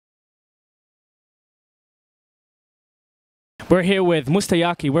We're here with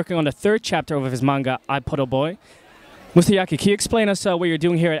Mustayaki, working on the third chapter of his manga, Ipodoboy. Mustayaki, can you explain us what you're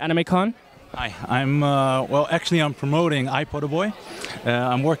doing here at AnimeCon? Hi, I'm promoting Ipodoboy.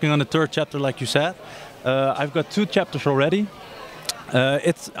 I'm working on the third chapter, like you said. I've got 2 chapters already.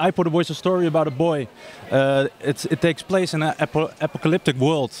 Ipodoboy is a story about a boy. It takes place in an apocalyptic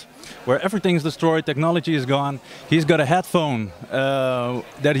world where everything is destroyed, technology is gone. He's got a headphone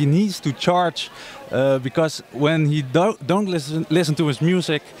that he needs to charge because when he don't listen to his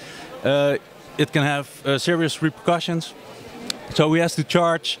music, it can have serious repercussions. So he has to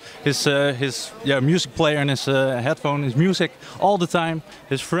charge his music player and his headphone, his music all the time.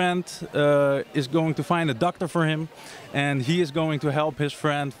 His friend is going to find a doctor for him, and he is going to help his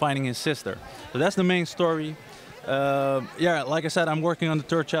friend finding his sister. So that's the main story. Like I said, I'm working on the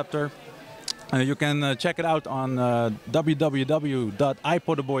third chapter. You can check it out on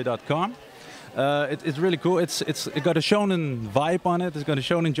www.ipodoboy.com. It's really cool. It got a shonen vibe on it. It's got a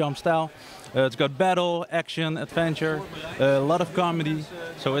shonen jump style. It's got battle, action, adventure, a lot of comedy.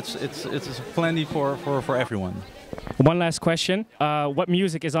 So it's plenty for everyone. One last question. What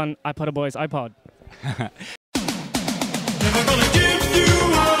music is on Ipodoboy's iPod? Never gonna give